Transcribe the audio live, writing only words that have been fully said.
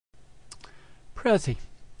Prezi.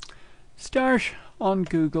 Start on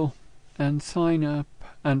Google and sign up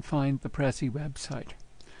and find the Prezi website.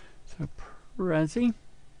 So Prezi.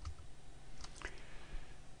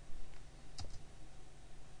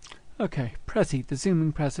 Okay, Prezi, the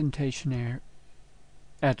Zooming Presentation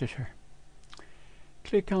Editor.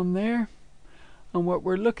 Click on there, and what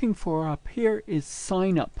we're looking for up here is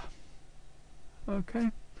sign up. Okay,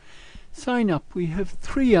 sign up. We have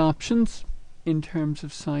three options in terms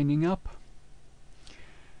of signing up.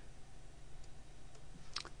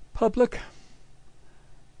 Public,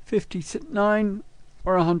 59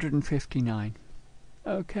 or 159.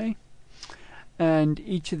 Okay, and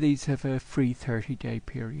each of these have a free 30-day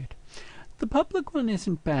period. The public one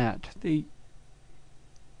isn't bad. The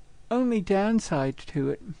only downside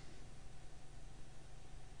to it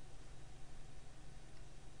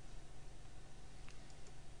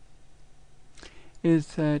is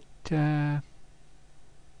that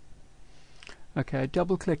okay, I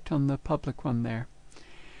double clicked on the public one there.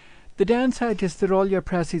 The downside is that all your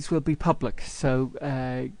Prezis will be public, so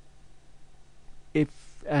and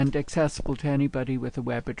accessible to anybody with a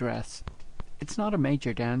web address. It's not a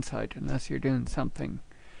major downside unless you're doing something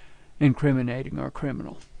incriminating or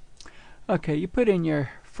criminal. Okay, you put in your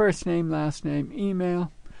first name, last name,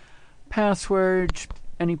 email, password,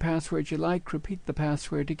 any password you like, repeat the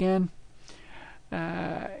password again.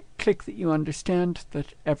 Click that you understand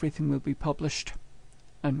that everything will be published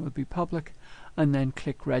and will be public, and then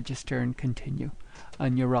click register and continue,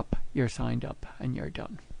 and you're up, you're signed up, and you're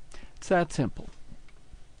done. It's that simple.